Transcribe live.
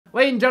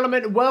Ladies and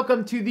gentlemen,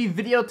 welcome to the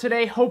video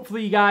today.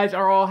 Hopefully you guys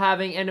are all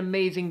having an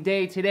amazing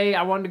day. Today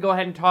I wanted to go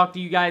ahead and talk to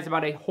you guys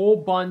about a whole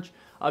bunch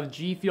of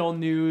G Fuel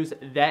news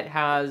that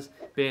has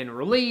been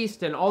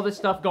released and all this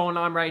stuff going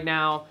on right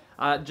now.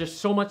 Just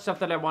so much stuff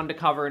that I wanted to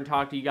cover and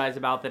talk to you guys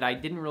about that I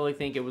didn't really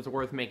think it was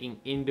worth making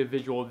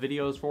individual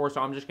videos for,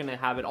 so I'm just going to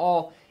have it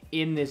all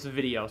in this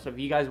video. So if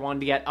you guys wanted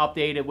to get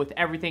updated with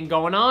everything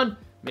going on,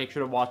 make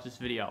sure to watch this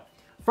video.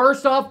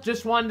 First off,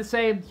 just wanted to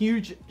say a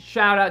huge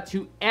shout out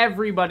to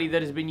everybody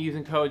that has been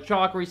using code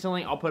SHOCK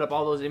recently. I'll put up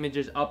all those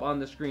images up on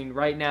the screen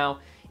right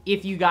now.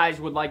 If you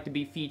guys would like to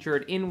be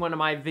featured in one of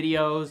my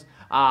videos,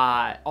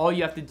 all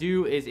you have to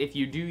do is, if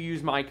you do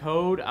use my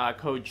code,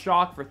 code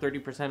SHOCK for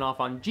 30%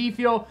 off on G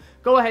Fuel,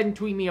 go ahead and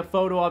tweet me a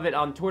photo of it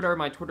on Twitter.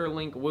 My Twitter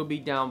link will be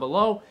down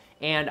below,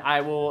 and I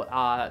will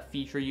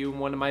feature you in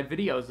one of my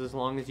videos as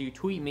long as you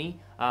tweet me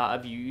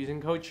of you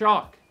using code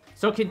SHOCK.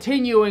 So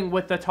continuing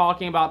with the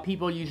talking about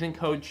people using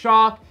code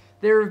SHOCK,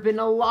 there have been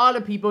a lot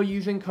of people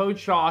using code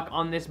SHOCK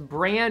on this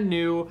brand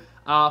new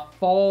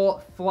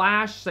fall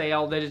flash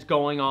sale that is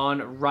going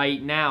on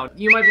right now.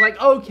 You might be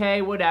like,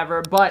 okay,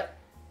 whatever, but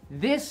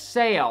this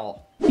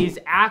sale is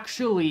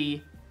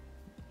actually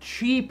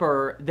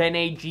cheaper than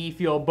a G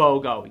Fuel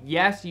BOGO.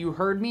 Yes, you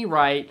heard me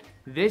right.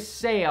 This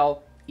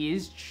sale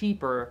is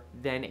cheaper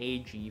than a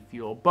G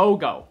Fuel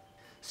BOGO.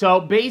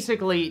 So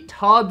basically,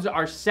 tubs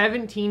are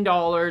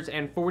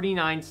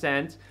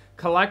 $17.49.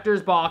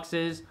 Collector's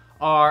boxes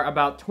are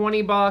about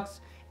 20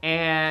 bucks,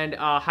 and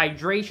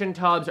hydration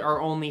tubs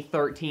are only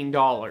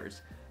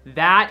 $13.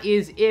 That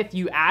is if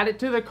you add it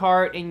to the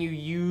cart and you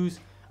use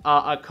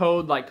a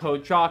code like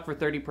code SHOCK for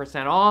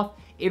 30% off.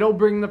 It'll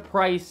bring the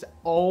price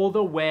all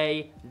the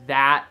way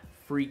that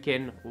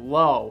freaking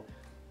low.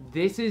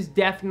 This is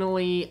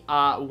definitely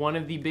one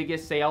of the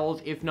biggest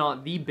sales, if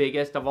not the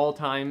biggest of all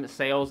time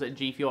sales that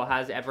G Fuel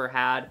has ever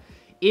had.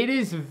 It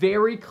is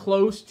very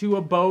close to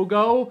a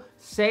BOGO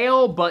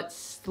sale, but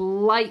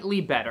slightly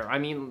better. I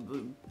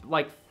mean,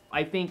 like,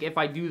 I think if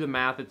I do the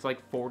math, it's like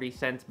 40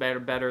 cents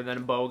better than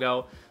a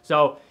BOGO.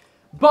 So,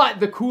 but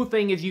the cool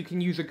thing is you can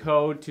use a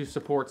code to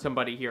support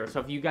somebody here. So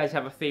if you guys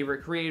have a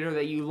favorite creator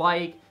that you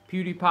like,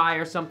 PewDiePie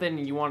or something,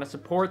 and you want to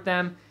support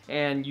them,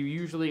 and you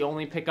usually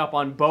only pick up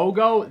on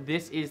BOGO,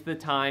 this is the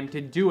time to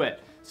do it.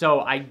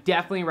 So I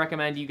definitely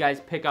recommend you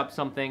guys pick up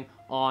something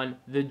on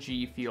the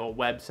G Fuel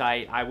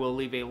website. I will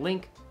leave a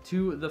link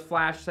to the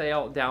flash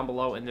sale down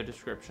below in the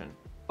description.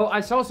 Oh, I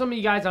saw some of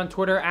you guys on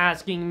Twitter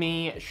asking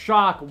me,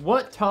 Shock,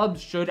 what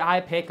tubs should I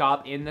pick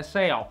up in the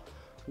sale?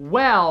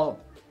 Well,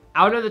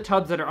 out of the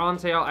tubs that are on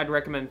sale, I'd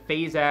recommend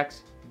Phase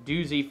X,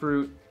 Doozy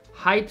Fruit,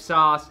 Hype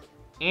Sauce,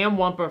 and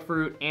Wumpa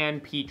Fruit,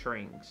 and Peach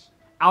Rings.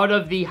 Out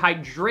of the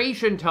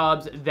hydration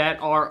tubs that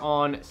are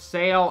on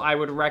sale, I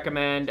would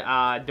recommend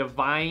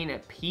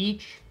Divine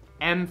Peach,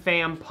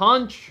 M-Fam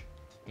Punch,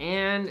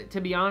 and to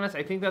be honest,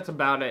 I think that's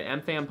about it.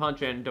 M-Fam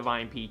Punch and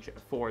Divine Peach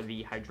for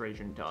the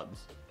hydration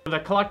tubs. For the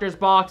collector's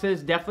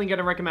boxes, definitely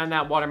gonna recommend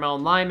that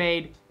Watermelon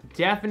Limeade.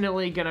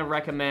 Definitely gonna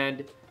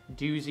recommend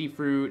Doozy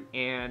Fruit,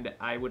 and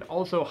I would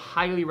also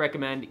highly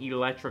recommend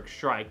Electric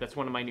Strike. That's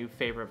one of my new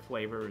favorite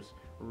flavors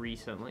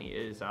recently,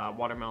 is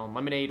Watermelon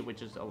Lemonade,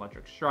 which is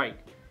Electric Strike.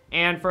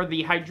 And for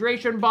the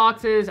hydration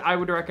boxes, I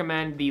would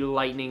recommend the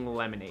Lightning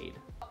Lemonade.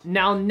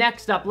 Now,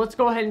 next up, let's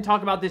go ahead and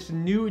talk about this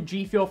new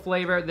G Fuel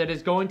flavor that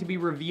is going to be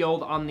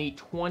revealed on the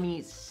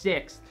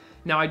 26th.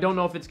 Now, I don't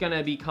know if it's going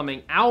to be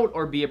coming out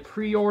or be a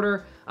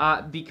pre-order.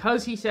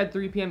 Because he said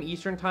 3 p.m.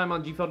 Eastern time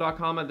on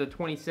gfuel.com at the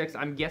 26th,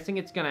 I'm guessing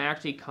it's going to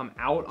actually come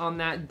out on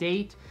that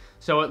date.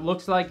 So it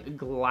looks like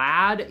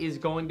Glad is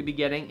going to be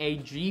getting a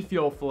G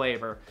Fuel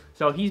flavor.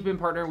 So he's been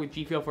partnering with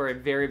G Fuel for a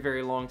very,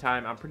 very long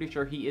time. I'm pretty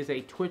sure he is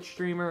a Twitch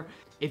streamer.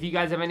 If you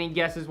guys have any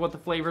guesses what the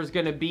flavor is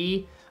going to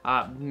be,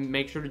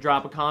 make sure to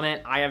drop a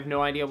comment. I have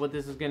no idea what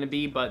this is going to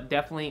be, but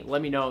definitely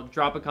let me know.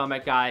 Drop a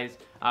comment, guys,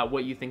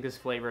 what you think this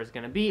flavor is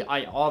going to be.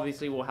 I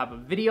obviously will have a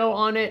video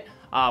on it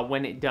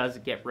when it does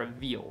get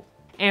revealed.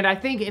 And I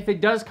think if it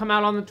does come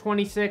out on the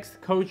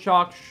 26th, code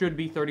SHOCK should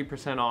be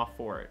 30% off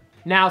for it.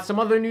 Now, some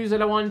other news that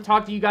I want to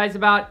talk to you guys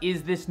about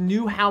is this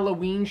new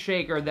Halloween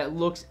shaker that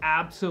looks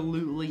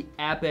absolutely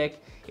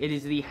epic. It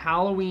is the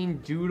Halloween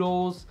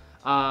Doodles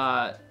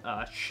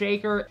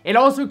shaker. It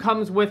also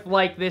comes with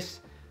like this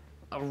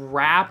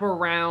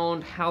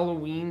wrap-around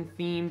Halloween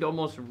themed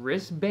almost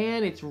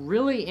wristband. It's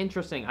really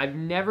interesting. I've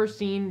never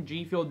seen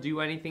G Fuel do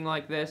anything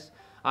like this.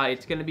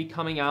 It's going to be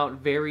coming out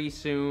very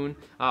soon.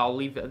 I'll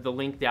leave the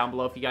link down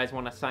below if you guys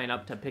want to sign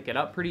up to pick it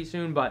up pretty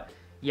soon. But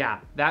yeah,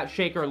 that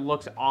shaker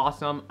looks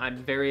awesome. I'm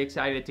very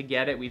excited to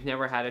get it. We've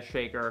never had a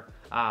shaker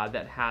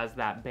that has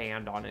that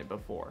band on it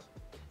before.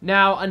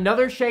 Now,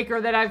 another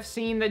shaker that I've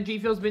seen that G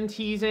Fuel's been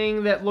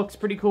teasing that looks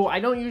pretty cool, I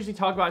don't usually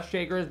talk about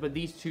shakers, but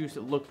these two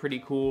look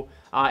pretty cool,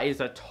 is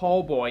a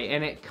Tall Boy.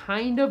 And it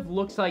kind of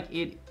looks like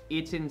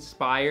it's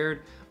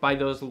inspired by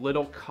those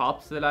little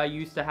cups that I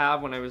used to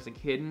have when I was a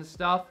kid and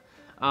stuff.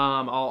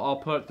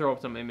 I'll throw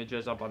up some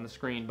images up on the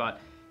screen,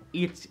 but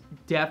It's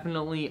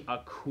definitely a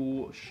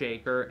cool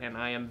shaker, and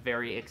I am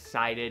very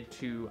excited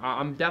to,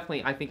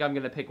 I think I'm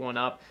going to pick one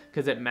up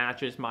because it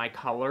matches my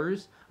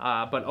colors.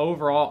 But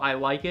overall, I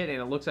like it, and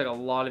it looks like a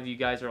lot of you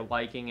guys are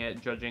liking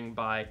it, judging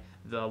by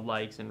the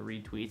likes and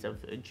retweets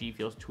of G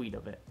Fuel's tweet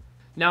of it.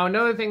 Now,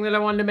 another thing that I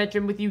wanted to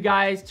mention with you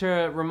guys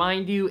to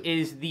remind you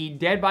is the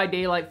Dead by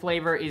Daylight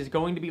flavor is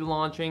going to be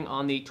launching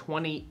on the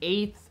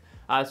 28th.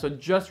 So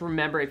just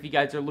remember, if you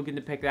guys are looking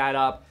to pick that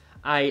up,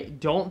 I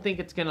don't think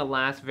it's going to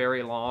last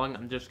very long.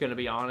 I'm just going to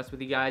be honest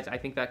with you guys. I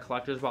think that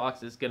collector's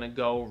box is going to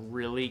go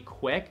really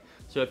quick.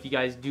 So if you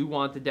guys do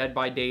want the Dead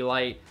by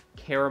Daylight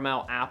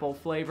caramel apple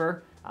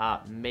flavor,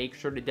 make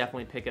sure to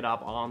definitely pick it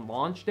up on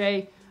launch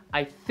day.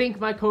 I think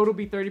my code will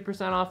be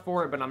 30% off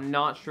for it, but I'm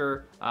not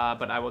sure,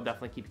 but I will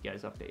definitely keep you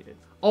guys updated.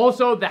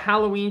 Also, the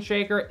Halloween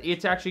shaker,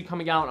 it's actually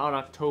coming out on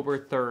October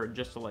 3rd,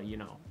 just to let you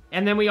know.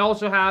 And then we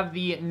also have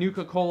the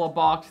Nuka-Cola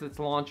box that's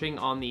launching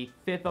on the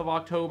 5th of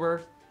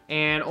October.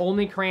 And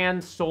only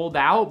crayons sold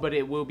out, but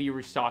it will be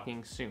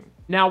restocking soon.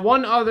 Now,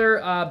 one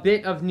other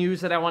bit of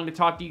news that I wanted to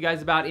talk to you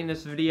guys about in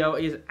this video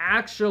is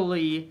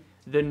actually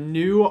the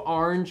new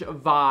Orange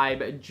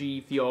Vibe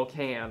G Fuel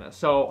can.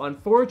 So,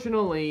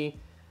 unfortunately,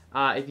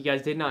 if you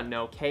guys did not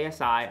know,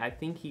 KSI, I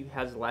think he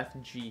has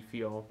left G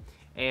Fuel.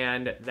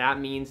 And that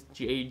means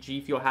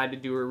G Fuel had to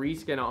do a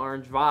reskin of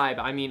Orange Vibe.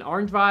 I mean,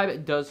 Orange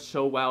Vibe does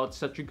so well. It's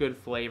such a good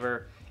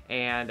flavor,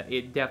 and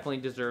it definitely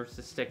deserves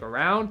to stick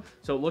around.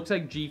 So it looks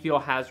like G Fuel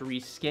has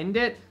reskinned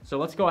it. So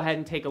let's go ahead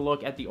and take a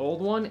look at the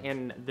old one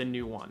and the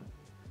new one.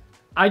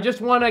 I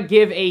just want to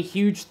give a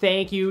huge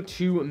thank you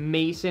to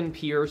Mason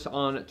Pierce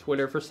on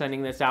Twitter for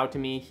sending this out to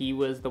me. He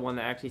was the one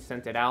that actually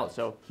sent it out,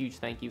 so huge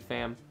thank you,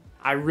 fam.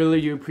 I really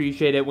do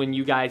appreciate it when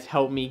you guys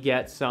help me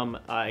get some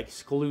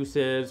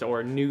exclusives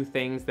or new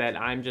things that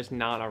I'm just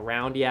not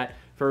around yet.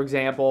 For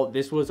example,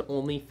 this was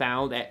only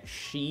found at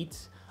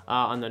Sheetz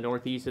on the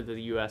northeast of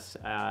the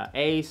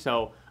USA,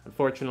 so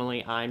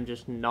unfortunately I'm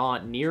just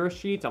not near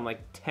Sheetz. I'm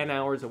like 10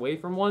 hours away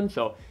from one,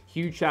 so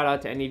huge shout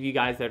out to any of you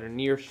guys that are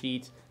near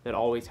Sheetz that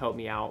always help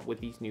me out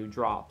with these new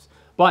drops.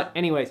 But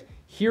anyways,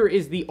 here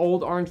is the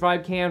old Orange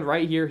Vibe can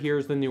right here.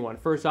 Here's the new one.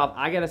 First off,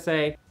 I gotta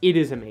say, it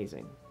is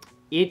amazing.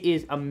 It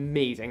is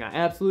amazing. I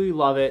absolutely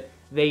love it.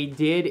 They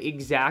did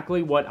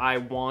exactly what I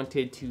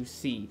wanted to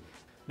see.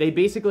 They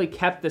basically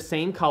kept the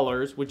same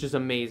colors, which is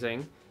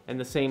amazing, and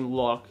the same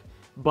look,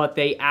 but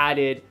they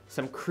added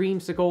some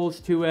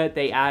creamsicles to it.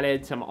 They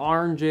added some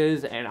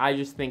oranges, and I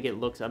just think it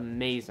looks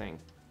amazing.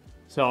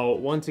 So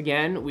once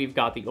again, we've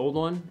got the old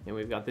one and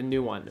we've got the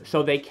new one.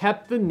 So they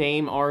kept the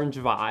name Orange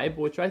Vibe,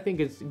 which I think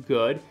is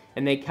good,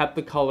 and they kept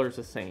the colors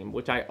the same,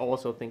 which I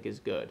also think is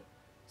good.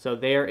 So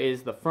there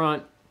is the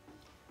front.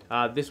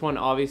 This one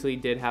obviously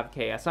did have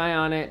KSI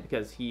on it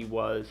because he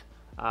was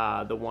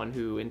the one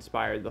who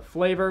inspired the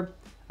flavor.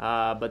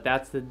 But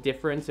that's the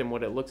difference in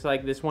what it looks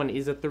like. This one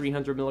is a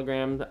 300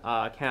 milligram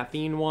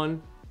caffeine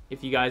one.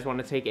 If you guys want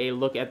to take a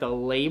look at the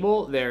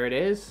label, there it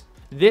is.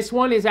 This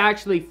one is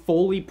actually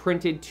fully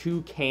printed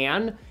to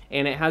can,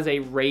 and it has a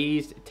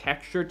raised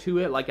texture to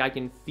it. Like I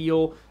can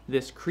feel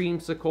this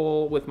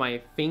creamsicle with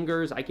my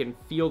fingers. I can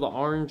feel the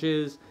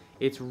oranges.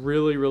 It's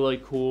really,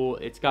 really cool.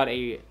 It's got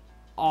a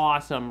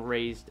awesome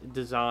raised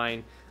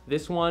design.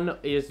 This one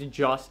is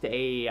just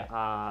a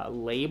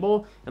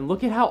label, and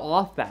look at how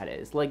off that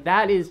is. Like,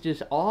 that is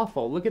just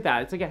awful. Look at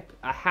that. It's like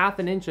a half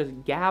an inch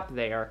of gap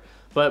there,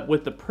 but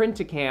with the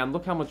print-to-can,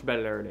 look how much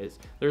better it is.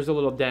 There's a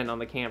little dent on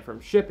the can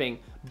from shipping,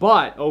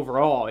 but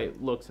overall,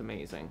 it looks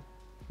amazing.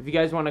 If you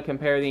guys want to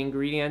compare the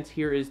ingredients,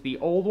 here is the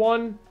old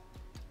one,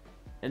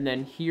 and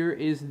then here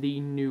is the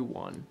new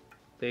one.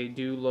 They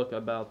do look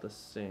about the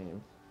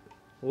same.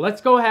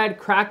 Let's go ahead,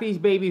 crack these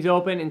babies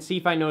open, and see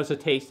if I notice a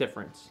taste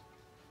difference.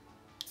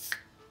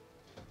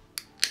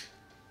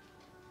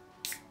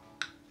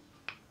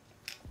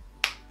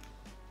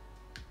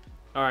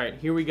 All right,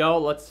 here we go.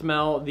 Let's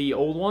smell the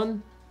old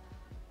one.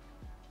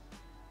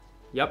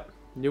 Yep,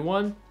 new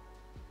one.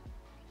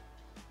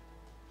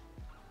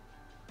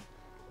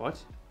 What?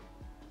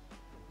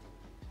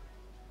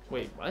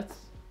 Wait, what?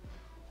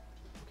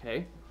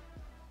 Okay.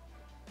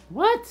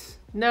 What?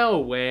 No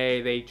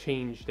way they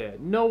changed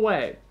it. No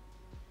way.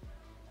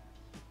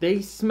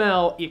 They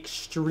smell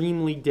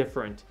extremely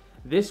different.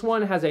 This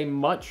one has a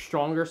much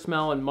stronger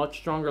smell and much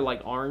stronger,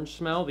 like, orange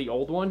smell. The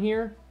old one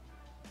here.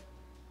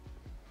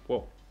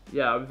 Whoa.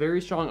 Yeah, a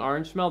very strong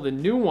orange smell. The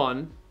new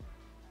one,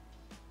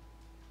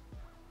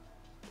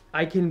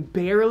 I can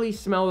barely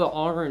smell the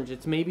orange.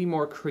 It's maybe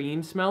more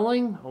cream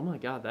smelling. Oh my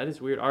god, that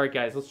is weird. All right,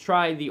 guys, let's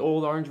try the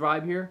old Orange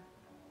Vibe here.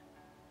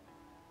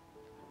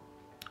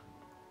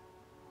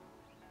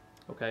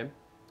 Okay.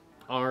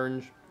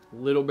 Orange,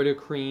 little bit of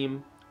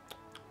cream,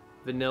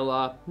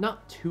 vanilla.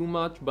 Not too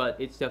much, but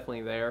it's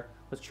definitely there.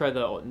 Let's try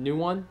the new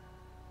one.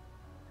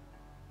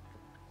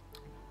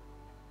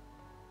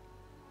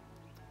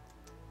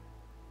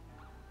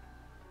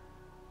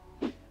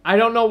 I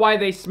don't know why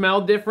they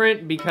smell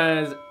different,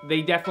 because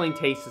they definitely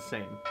taste the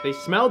same. They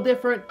smell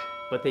different,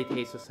 but they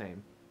taste the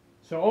same.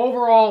 So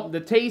overall, the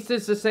taste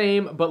is the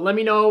same, but let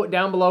me know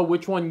down below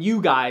which one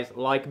you guys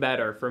like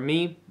better. For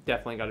me,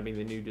 definitely got to be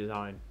the new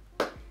design.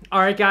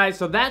 Alright guys,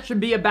 so that should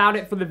be about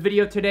it for the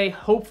video today.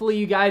 Hopefully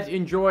you guys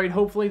enjoyed.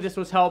 Hopefully this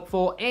was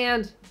helpful.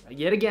 And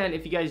yet again,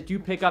 if you guys do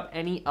pick up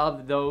any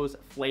of those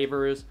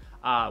flavors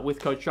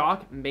with code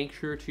SHOCK, make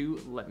sure to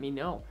let me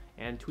know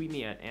and tweet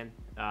me it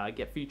and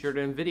get featured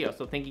in video.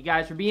 So thank you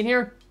guys for being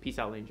here. Peace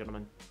out, ladies and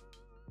gentlemen.